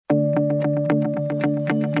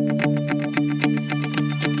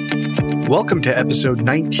Welcome to episode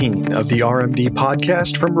 19 of the RMD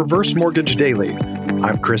Podcast from Reverse Mortgage Daily.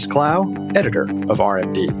 I'm Chris Clow, editor of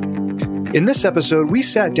RMD. In this episode, we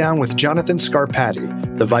sat down with Jonathan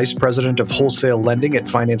Scarpati, the Vice President of Wholesale Lending at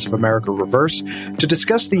Finance of America Reverse, to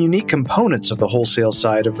discuss the unique components of the wholesale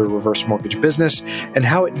side of the reverse mortgage business and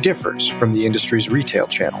how it differs from the industry's retail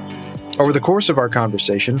channel. Over the course of our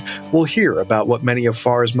conversation, we'll hear about what many of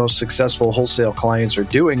FAR's most successful wholesale clients are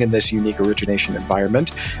doing in this unique origination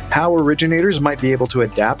environment, how originators might be able to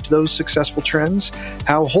adapt those successful trends,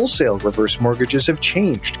 how wholesale reverse mortgages have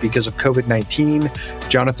changed because of COVID-19,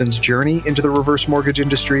 Jonathan's journey into the reverse mortgage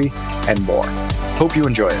industry, and more. Hope you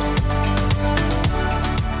enjoy it.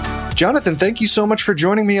 Jonathan, thank you so much for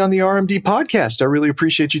joining me on the RMD Podcast. I really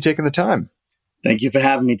appreciate you taking the time. Thank you for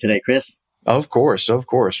having me today, Chris. Of course.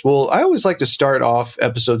 Well, I always like to start off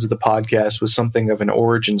episodes of the podcast with something of an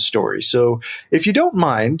origin story. So if you don't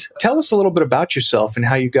mind, tell us a little bit about yourself and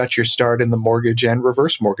how you got your start in the mortgage and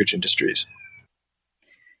reverse mortgage industries.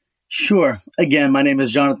 Sure. Again, my name is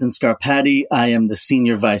Jonathan Scarpati. I am the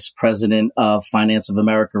Senior Vice President of Finance of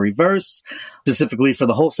America Reverse, specifically for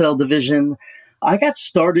the wholesale division. I got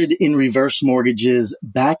started in reverse mortgages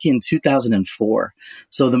back in 2004.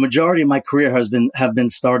 So the majority of my career have been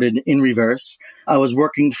started in reverse. I was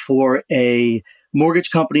working for a mortgage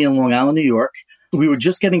company in Long Island, New York. We were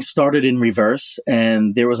just getting started in reverse,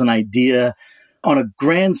 and there was an idea on a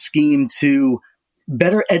grand scheme to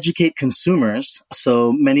better educate consumers.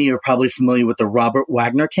 So many are probably familiar with the Robert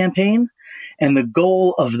Wagner campaign. And the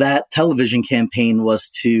goal of that television campaign was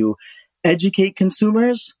to educate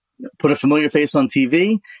consumers, put a familiar face on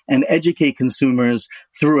TV, and educate consumers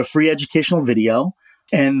through a free educational video.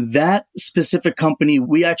 And that specific company,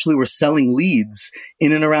 we actually were selling leads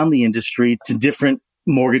in and around the industry to different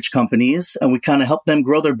mortgage companies, and we kind of helped them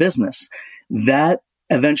grow their business. That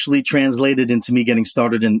eventually translated into me getting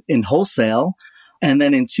started in wholesale. And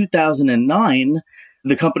then in 2009,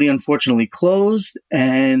 the company unfortunately closed,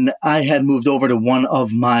 and I had moved over to one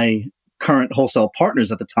of my current wholesale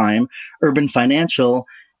partners at the time, Urban Financial,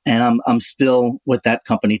 and I'm still with that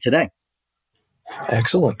company today.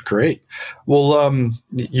 Excellent. Great. Well,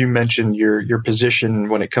 you mentioned your position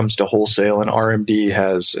when it comes to wholesale, and RMD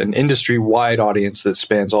has an industry-wide audience that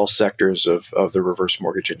spans all sectors of the reverse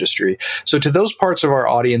mortgage industry. So to those parts of our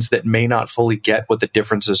audience that may not fully get what the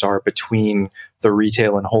differences are between the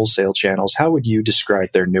retail and wholesale channels, how would you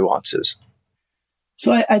describe their nuances?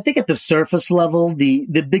 So I think at the surface level, the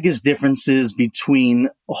biggest differences between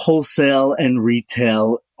wholesale and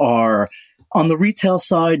retail are, on the retail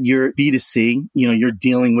side, you're B2C, you're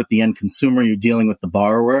dealing with the end consumer, you're dealing with the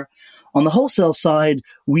borrower. On the wholesale side,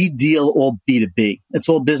 we deal all B2B. It's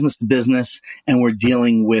all business to business, and we're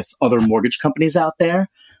dealing with other mortgage companies out there.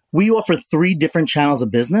 We offer 3 different channels of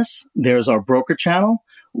business. There's our broker channel,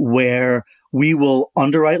 where we will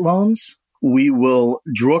underwrite loans. We will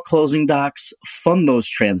draw closing docs, fund those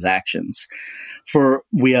transactions.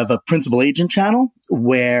 We have a principal agent channel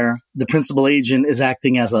where the principal agent is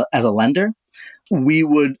acting as a lender. We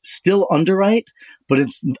would still underwrite, but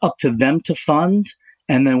it's up to them to fund.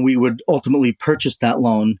 And then we would ultimately purchase that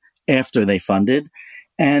loan after they funded.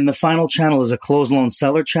 And the final channel is a closed loan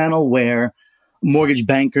seller channel where mortgage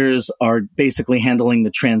bankers are basically handling the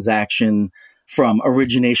transaction from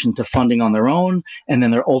origination to funding on their own, and then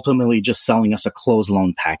they're ultimately just selling us a closed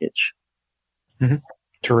loan package. Mm-hmm.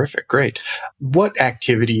 Terrific. Great. What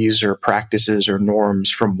activities or practices or norms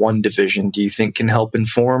from one division do you think can help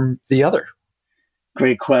inform the other?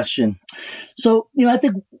 Great question. So, I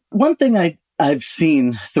think one thing I've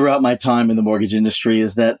seen throughout my time in the mortgage industry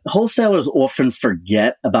is that wholesalers often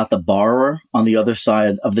forget about the borrower on the other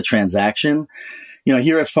side of the transaction.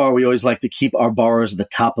 Here at FAR, we always like to keep our borrowers at the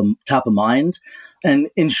top of mind, and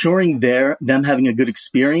ensuring them having a good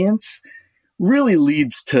experience really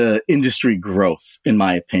leads to industry growth, in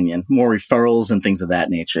my opinion, more referrals and things of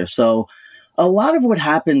that nature. So a lot of what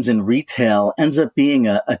happens in retail ends up being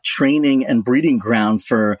a training and breeding ground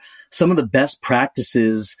for some of the best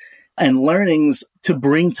practices and learnings to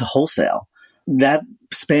bring to wholesale. That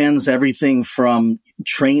spans everything from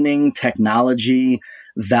training, technology,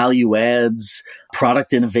 value adds,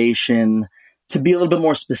 product innovation. To be a little bit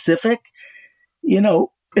more specific, in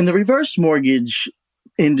the reverse mortgage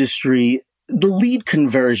industry, the lead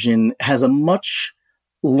conversion has a much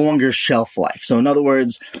longer shelf life. So in other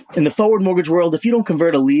words, in the forward mortgage world, if you don't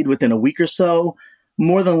convert a lead within a week or so,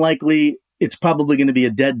 more than likely, it's probably going to be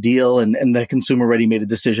a dead deal, and the consumer already made a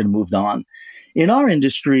decision and moved on. In our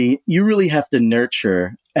industry, you really have to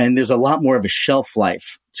nurture, and there's a lot more of a shelf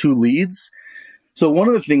life to leads. So one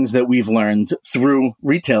of the things that we've learned through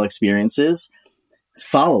retail experiences It's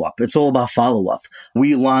follow-up. It's all about follow-up.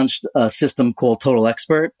 We launched a system called Total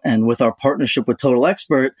Expert, and with our partnership with Total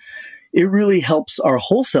Expert, it really helps our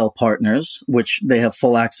wholesale partners, which they have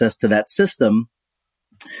full access to that system,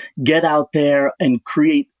 get out there and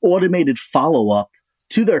create automated follow-up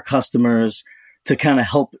to their customers to kind of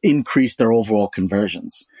help increase their overall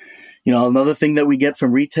conversions. Another thing that we get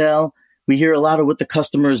from retail, we hear a lot of what the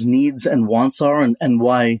customer's needs and wants are and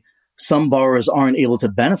why some borrowers aren't able to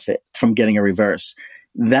benefit from getting a reverse.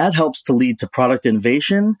 That helps to lead to product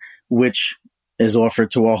innovation, which is offered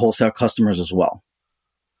to our wholesale customers as well.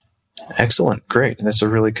 Excellent. Great. That's a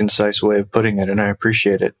really concise way of putting it, and I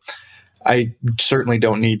appreciate it. I certainly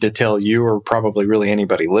don't need to tell you, or probably really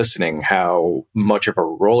anybody listening, how much of a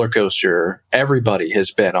roller coaster everybody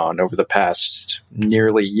has been on over the past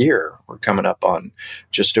nearly year. We're coming up on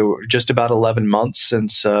just about 11 months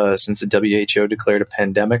since the WHO declared a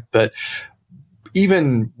pandemic. But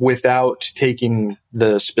even without taking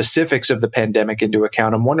the specifics of the pandemic into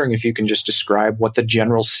account, I'm wondering if you can just describe what the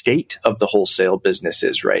general state of the wholesale business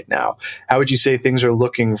is right now. How would you say things are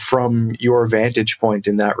looking from your vantage point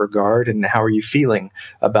in that regard, and how are you feeling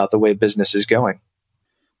about the way business is going?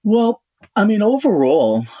 Well,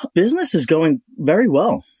 overall, business is going very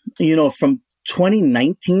well. From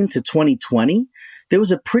 2019 to 2020, there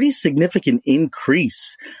was a pretty significant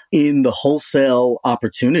increase in the wholesale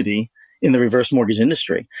opportunity in the reverse mortgage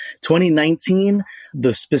industry. 2019,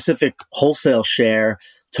 the specific wholesale share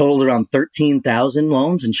totaled around 13,000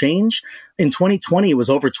 loans and change. In 2020, it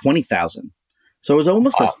was over 20,000. So it was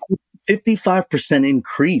almost a 55%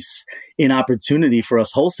 increase in opportunity for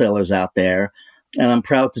us wholesalers out there. And I'm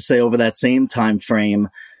proud to say over that same time frame,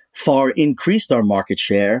 far increased our market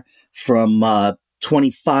share from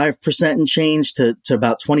 25% and change to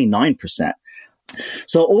about 29%.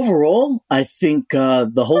 So overall, I think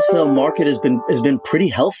the wholesale market has been pretty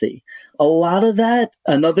healthy. A lot of that,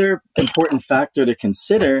 another important factor to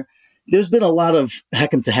consider, there's been a lot of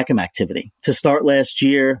Heckem-to-Heckem activity. To start last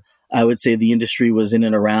year, I would say the industry was in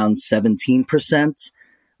and around 17%.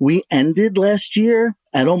 We ended last year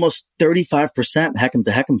at almost 35%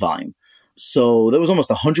 Heckem-to-Heckem volume. So there was almost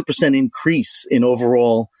 100% increase in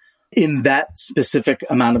overall in that specific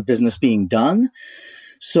amount of business being done.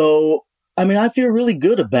 So I feel really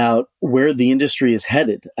good about where the industry is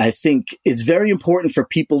headed. I think it's very important for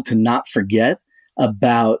people to not forget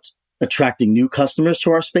about attracting new customers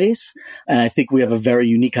to our space. And I think we have a very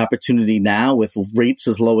unique opportunity now with rates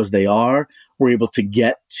as low as they are. We're able to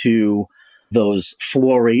get to those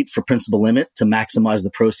floor rate for principal limit to maximize the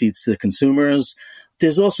proceeds to the consumers.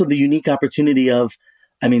 There's also the unique opportunity of,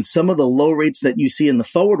 some of the low rates that you see in the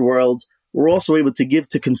forward world, we're also able to give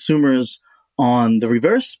to consumers in the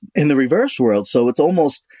reverse world. So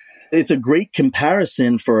it's a great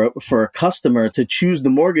comparison for a customer to choose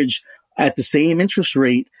the mortgage at the same interest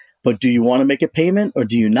rate, but do you want to make a payment or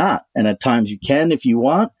do you not? And at times you can if you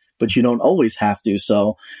want, but you don't always have to.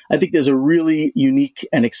 So I think there's a really unique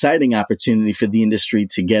and exciting opportunity for the industry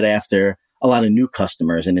to get after a lot of new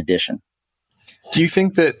customers in addition. Do you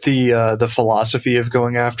think that the philosophy of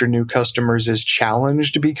going after new customers is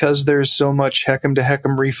challenged because there's so much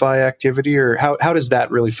Heckem-to-Heckem refi activity, or how does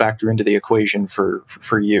that really factor into the equation for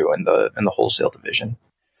you and the wholesale division?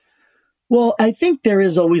 Well, I think there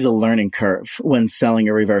is always a learning curve when selling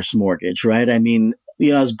a reverse mortgage, right?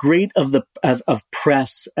 As great of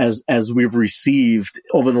press as we've received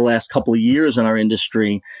over the last couple of years in our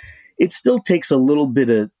industry, it still takes a little bit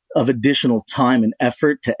of additional time and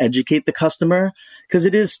effort to educate the customer because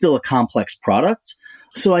it is still a complex product.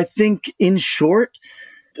 So I think, in short,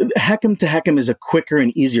 Heckem-to-Heckem is a quicker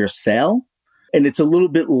and easier sale, and it's a little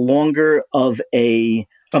bit longer of a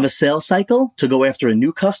sales cycle to go after a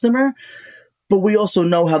new customer. But we also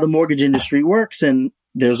know how the mortgage industry works, and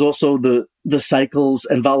there's also the cycles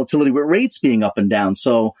and volatility with rates being up and down.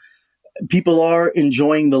 So people are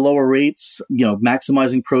enjoying the lower rates,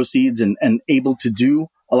 maximizing proceeds and able to do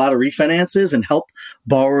a lot of refinances and help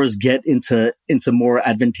borrowers get into more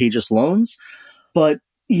advantageous loans. But,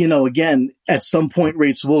 again, at some point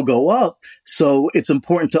rates will go up. So it's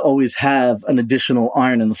important to always have an additional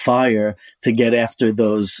iron in the fire to get after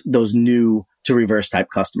those new to reverse type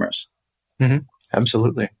customers. Mm-hmm.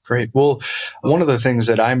 Absolutely. Great. Well, one of the things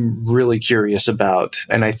that I'm really curious about,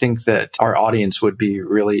 and I think that our audience would be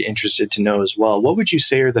really interested to know as well, what would you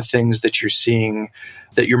say are the things that you're seeing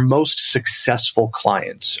that your most successful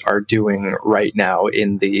clients are doing right now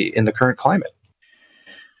in the current climate?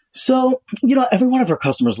 So, every one of our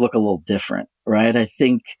customers look a little different, right? I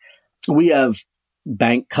think we have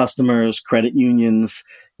bank customers, credit unions,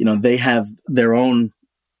 they have their own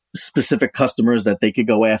specific customers that they could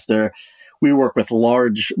go after. We work with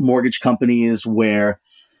large mortgage companies where,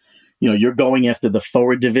 you're going after the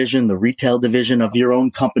forward division, the retail division of your own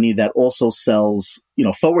company that also sells,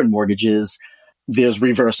 forward mortgages. There's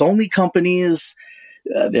reverse only companies.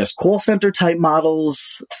 There's call center type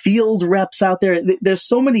models, field reps out there. There's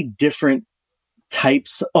so many different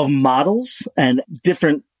types of models and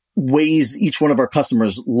different ways each one of our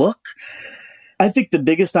customers look. I think the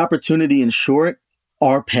biggest opportunity in short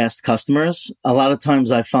are past customers. A lot of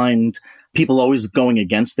times I find people always going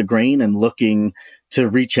against the grain and looking to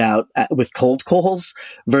reach out with cold calls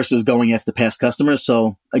versus going after past customers.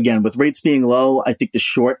 So again, with rates being low, I think the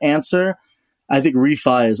short answer, I think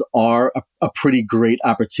refis are a pretty great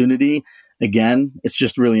opportunity. Again, it's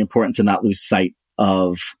just really important to not lose sight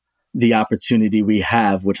of the opportunity we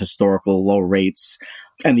have with historical low rates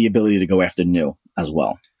and the ability to go after new as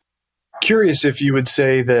well. Curious if you would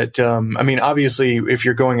say that, obviously, if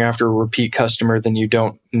you're going after a repeat customer, then you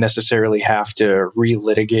don't necessarily have to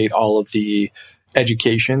relitigate all of the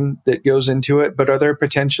education that goes into it. But are there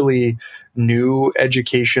potentially new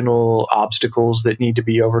educational obstacles that need to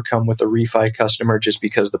be overcome with a refi customer just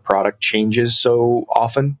because the product changes so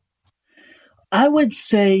often? I would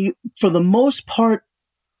say for the most part,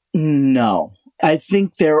 no. I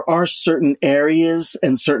think there are certain areas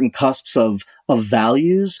and certain cusps of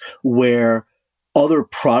values where other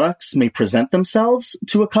products may present themselves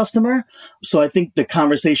to a customer. So I think the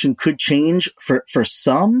conversation could change for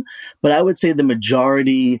some, but I would say the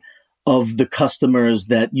majority of the customers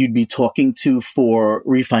that you'd be talking to for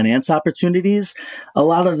refinance opportunities, a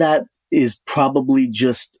lot of that is probably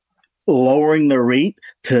just lowering the rate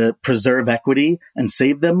to preserve equity and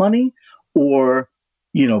save them money, or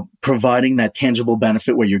providing that tangible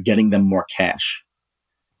benefit where you're getting them more cash.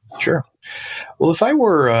 Sure. Well, if I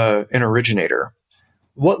were an originator,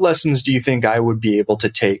 what lessons do you think I would be able to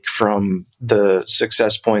take from the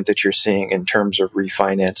success point that you're seeing in terms of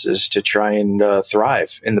refinances to try and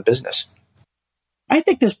thrive in the business? I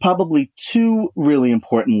think there's probably two really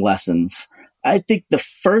important lessons. I think the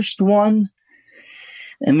first one,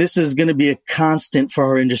 and this is going to be a constant for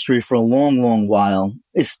our industry for a long, long while,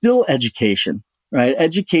 is still education. Right?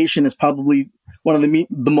 Education is probably one of the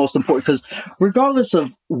most important, because regardless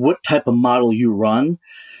of what type of model you run,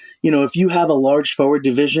 if you have a large forward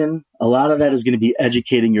division, a lot of that is going to be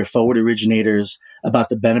educating your forward originators about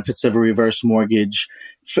the benefits of a reverse mortgage,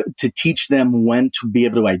 to teach them when to be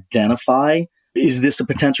able to identify, is this a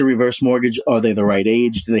potential reverse mortgage? Are they the right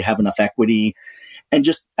age? Do they have enough equity? And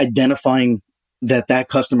just identifying that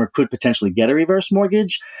customer could potentially get a reverse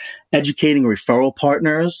mortgage, educating referral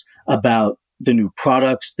partners about the new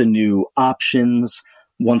products, the new options,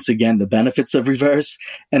 once again, the benefits of reverse.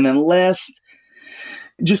 And then last,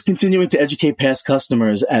 just continuing to educate past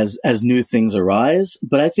customers as new things arise.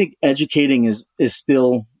 But I think educating is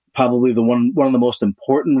still probably the one of the most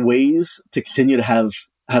important ways to continue to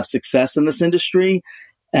have success in this industry.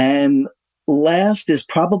 And last is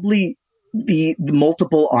probably the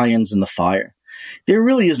multiple irons in the fire. There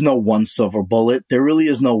really is no one silver bullet. There really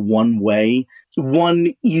is no one way,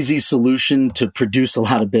 one easy solution to produce a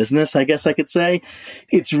lot of business, I guess I could say.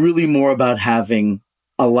 It's really more about having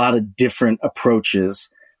a lot of different approaches.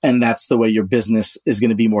 And that's the way your business is going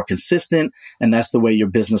to be more consistent. And that's the way your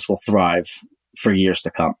business will thrive for years to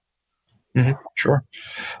come. Mm-hmm. Sure.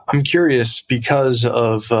 I'm curious, because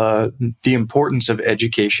of the importance of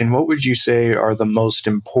education, what would you say are the most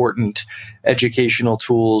important educational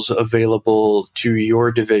tools available to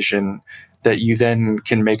your division that you then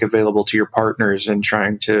can make available to your partners in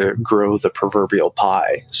trying to grow the proverbial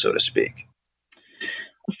pie, so to speak?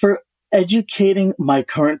 For educating my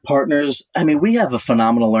current partners, we have a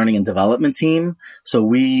phenomenal learning and development team. So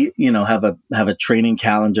we, have a training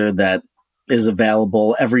calendar that is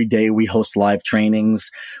available every day. We host live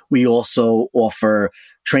trainings. We also offer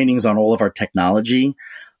trainings on all of our technology.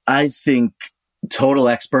 I think Total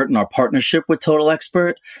Expert and our partnership with Total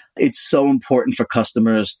Expert, it's so important for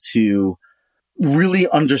customers to really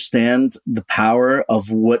understand the power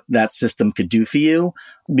of what that system could do for you,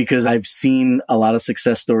 because I've seen a lot of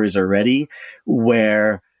success stories already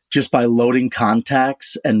where just by loading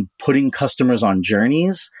contacts and putting customers on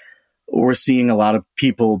journeys, we're seeing a lot of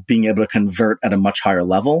people being able to convert at a much higher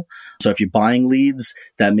level. So if you're buying leads,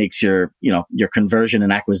 that makes your conversion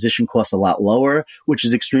and acquisition costs a lot lower, which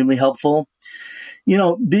is extremely helpful.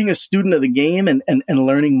 Being a student of the game and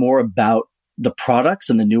learning more about the products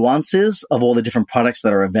and the nuances of all the different products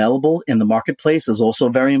that are available in the marketplace is also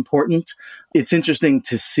very important. It's interesting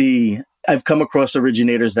to see. I've come across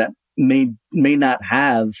originators that may not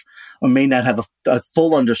have a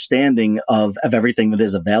full understanding of everything that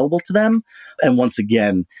is available to them. And once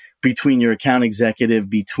again, between your account executive,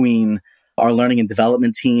 between our learning and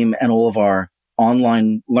development team and all of our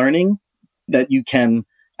online learning that you can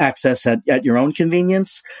access at your own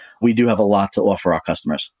convenience, we do have a lot to offer our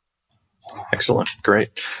customers. Excellent. Great.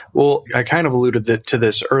 Well, I kind of alluded to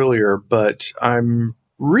this earlier, but I'm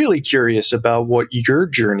really curious about what your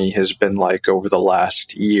journey has been like over the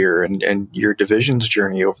last year and your division's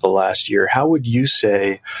journey over the last year. How would you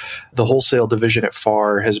say the wholesale division at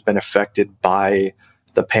FAR has been affected by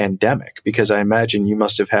the pandemic? Because I imagine you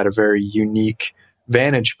must have had a very unique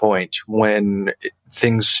vantage point when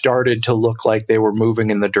things started to look like they were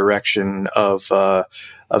moving in the direction of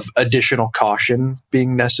additional caution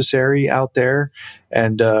being necessary out there.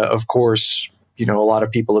 And of course, a lot of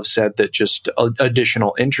people have said that just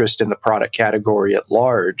additional interest in the product category at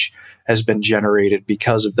large has been generated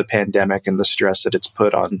because of the pandemic and the stress that it's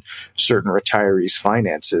put on certain retirees'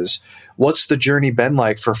 finances. What's the journey been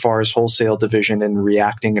like for FAR's wholesale division in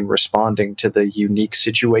reacting and responding to the unique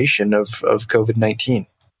situation of COVID-19?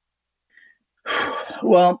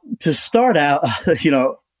 Well, to start out,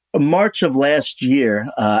 March of last year,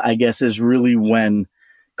 I guess, is really when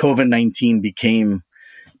COVID-19 became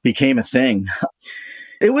a thing.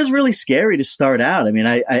 It was really scary to start out. I mean,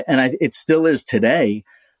 it still is today,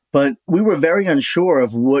 but we were very unsure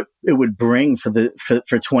of what it would bring for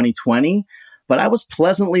 2020. But I was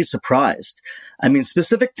pleasantly surprised. I mean,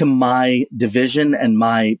 specific to my division and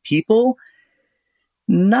my people,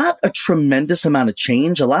 not a tremendous amount of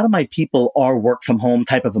change. A lot of my people are work from home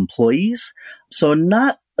type of employees. So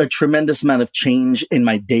not a tremendous amount of change in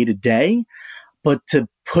my day to day, but to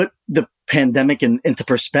put the pandemic into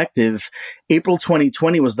perspective, April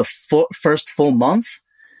 2020 was the first full month.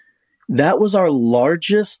 That was our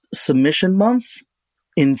largest submission month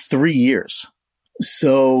in 3 years.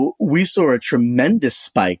 So we saw a tremendous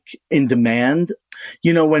spike in demand.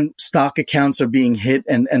 When stock accounts are being hit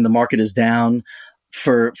and the market is down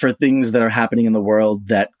for things that are happening in the world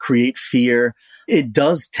that create fear, it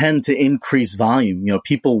does tend to increase volume.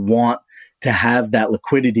 People want to have that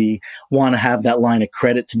liquidity, want to have that line of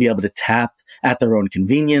credit to be able to tap at their own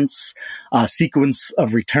convenience, sequence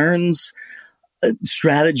of returns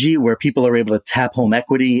strategy where people are able to tap home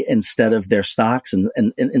equity instead of their stocks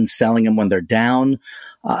and selling them when they're down.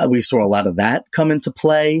 We saw a lot of that come into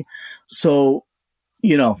play. So,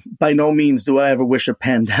 by no means do I ever wish a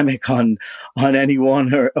pandemic on anyone,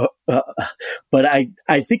 but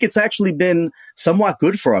I think it's actually been somewhat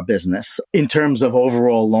good for our business in terms of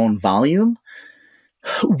overall loan volume.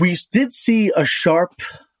 We did see a sharp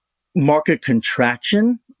market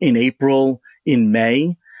contraction in April, in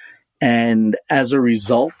May, and as a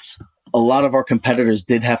result, a lot of our competitors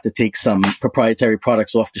did have to take some proprietary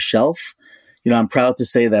products off the shelf. I'm proud to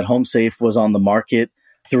say that HomeSafe was on the market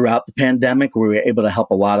throughout the pandemic. We were able to help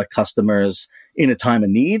a lot of customers in a time of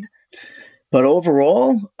need. But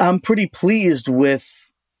overall, I'm pretty pleased with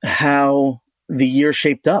how the year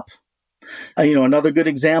shaped up. Another good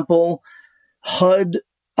example, HUD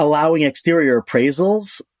allowing exterior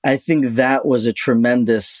appraisals. I think that was a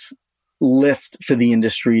tremendous lift for the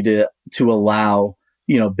industry to allow,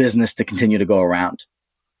 business to continue to go around.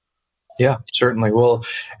 Yeah, certainly. Well,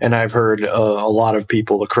 and I've heard a lot of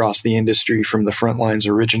people across the industry, from the front lines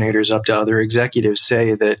originators up to other executives,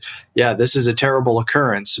 say that, yeah, this is a terrible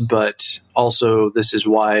occurrence, but also this is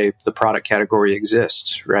why the product category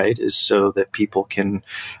exists, right? Is so that people can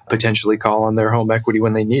potentially call on their home equity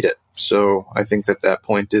when they need it. So I think that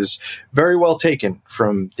point is very well taken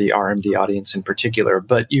from the RMD audience in particular.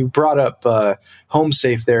 But you brought up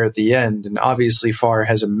HomeSafe there at the end, and obviously FAR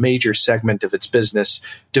has a major segment of its business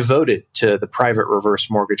devoted to the private reverse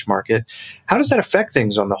mortgage market. How does that affect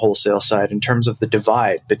things on the wholesale side in terms of the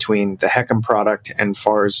divide between the HECM product and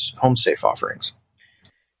FAR's HomeSafe offerings?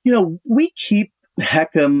 We keep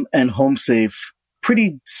HECM and HomeSafe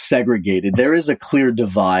pretty segregated. There is a clear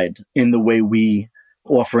divide in the way we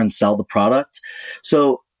offer and sell the product.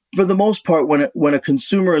 So for the most part, when a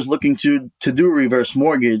consumer is looking to do a reverse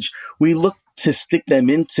mortgage, we look to stick them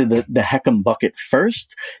into the HECM bucket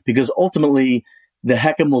first, because ultimately the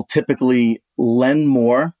HECM will typically lend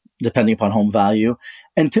more depending upon home value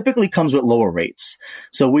and typically comes with lower rates.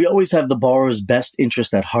 So we always have the borrower's best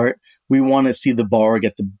interest at heart. We want to see the borrower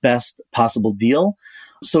get the best possible deal.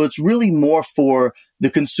 So it's really more for the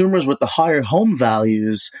consumers with the higher home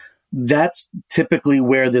values. That's typically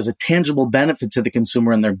where there's a tangible benefit to the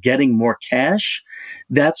consumer and they're getting more cash.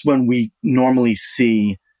 That's when we normally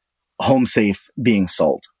see HomeSafe being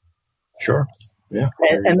sold. Sure. Yeah.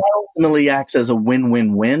 And that ultimately acts as a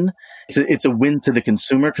win-win-win. It's a win to the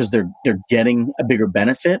consumer because they're getting a bigger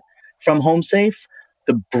benefit from HomeSafe.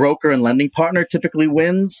 The broker and lending partner typically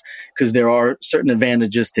wins because there are certain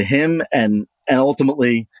advantages to him. And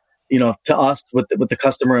ultimately, to us, with the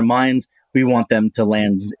customer in mind, we want them to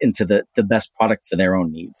land into the best product for their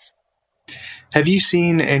own needs. Have you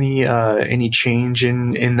seen any change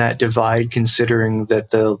in that divide, considering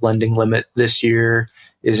that the lending limit this year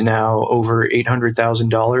is now over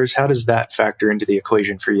 $800,000? How does that factor into the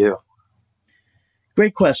equation for you?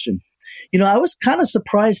 Great question. I was kind of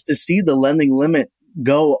surprised to see the lending limit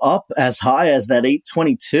go up as high as that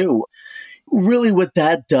 822. Really what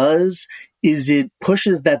that does is it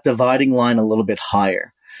pushes that dividing line a little bit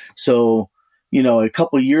higher. So, a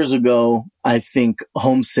couple of years ago, I think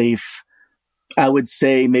HomeSafe, I would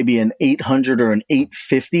say maybe an 800 or an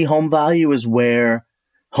 850 home value is where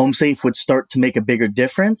HomeSafe would start to make a bigger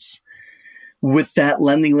difference. With that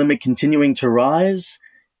lending limit continuing to rise,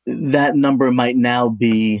 that number might now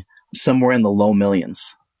be somewhere in the low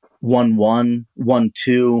millions, 1.1,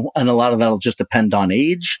 1.2, and a lot of that will just depend on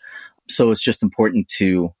age. So it's just important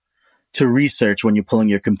to research when you're pulling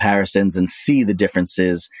your comparisons and see the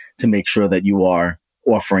differences to make sure that you are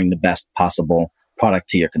offering the best possible product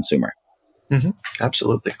to your consumer. Mm-hmm.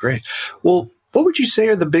 Absolutely. Great. Well, what would you say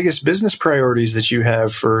are the biggest business priorities that you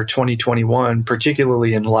have for 2021,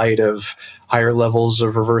 particularly in light of higher levels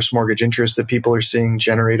of reverse mortgage interest that people are seeing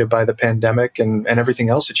generated by the pandemic and everything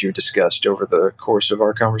else that you discussed over the course of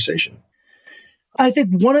our conversation? I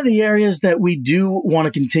think one of the areas that we do want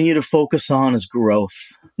to continue to focus on is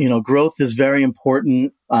growth. Growth is very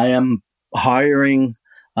important. I am hiring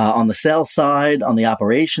on the sales side, on the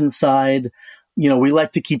operations side. We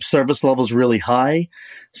like to keep service levels really high.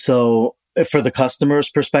 So for the customer's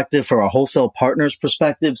perspective, for our wholesale partners'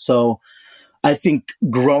 perspective. So I think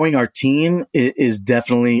growing our team is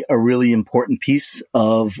definitely a really important piece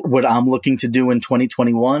of what I'm looking to do in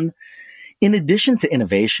 2021. In addition to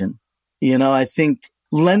innovation, I think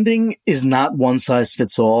lending is not one size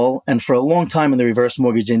fits all. And for a long time in the reverse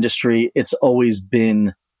mortgage industry, it's always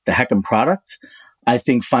been the heckin' product. I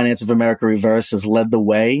think Finance of America Reverse has led the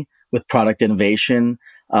way with product innovation,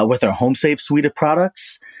 with our HomeSafe suite of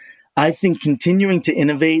products. I think continuing to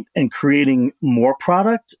innovate and creating more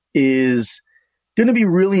product is going to be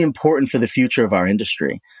really important for the future of our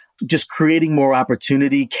industry. Just creating more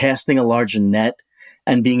opportunity, casting a larger net,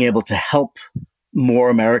 and being able to help more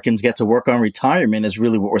Americans get to work on retirement is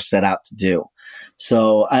really what we're set out to do.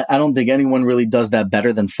 So I don't think anyone really does that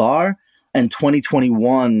better than FAR. And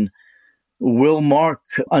 2021 will mark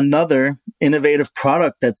another innovative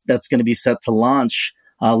product that's going to be set to launch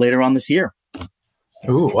later on this year.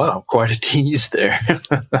 Ooh, wow. Quite a tease there.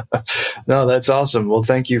 No, that's awesome. Well,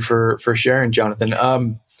 thank you for sharing, Jonathan.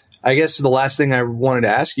 I guess the last thing I wanted to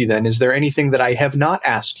ask you then, is there anything that I have not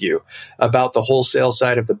asked you about the wholesale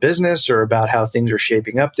side of the business or about how things are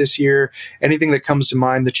shaping up this year? Anything that comes to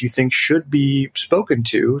mind that you think should be spoken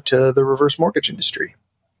to the reverse mortgage industry?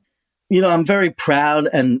 I'm very proud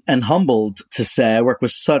and humbled to say I work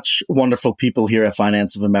with such wonderful people here at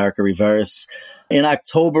Finance of America Reverse. In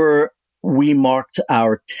October, we marked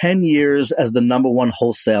our 10 years as the number one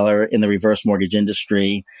wholesaler in the reverse mortgage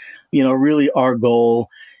industry. Really our goal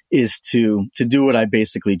is to do what I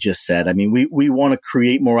basically just said. I mean, we want to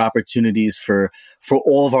create more opportunities for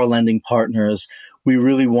all of our lending partners. We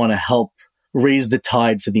really want to help raise the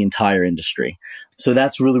tide for the entire industry. So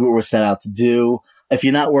that's really what we're set out to do. If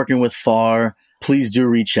you're not working with FAR, please do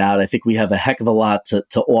reach out. I think we have a heck of a lot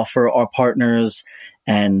to offer our partners.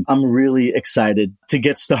 And I'm really excited to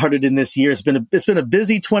get started in this year. It's been a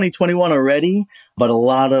busy 2021 already, but a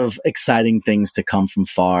lot of exciting things to come from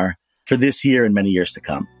FAR for this year and many years to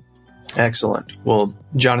come. Excellent. Well,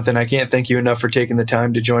 Jonathan, I can't thank you enough for taking the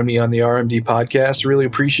time to join me on the RMD podcast. Really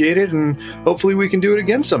appreciate it. And hopefully we can do it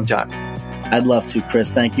again sometime. I'd love to,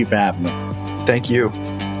 Chris. Thank you for having me. Thank you.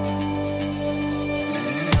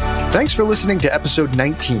 Thanks for listening to episode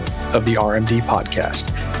 19 of the RMD Podcast.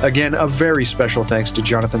 Again, a very special thanks to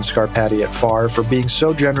Jonathan Scarpati at FAR for being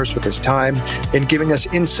so generous with his time and giving us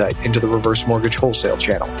insight into the reverse mortgage wholesale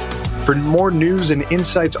channel. For more news and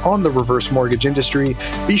insights on the reverse mortgage industry,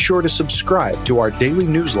 be sure to subscribe to our daily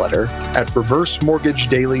newsletter at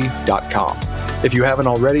reversemortgagedaily.com. If you haven't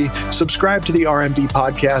already, subscribe to the RMD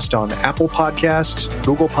Podcast on Apple Podcasts,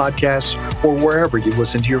 Google Podcasts, or wherever you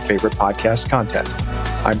listen to your favorite podcast content.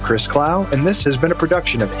 I'm Chris Clow, and this has been a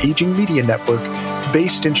production of Aging Media Network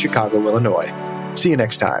based in Chicago, Illinois. See you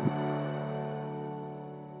next time.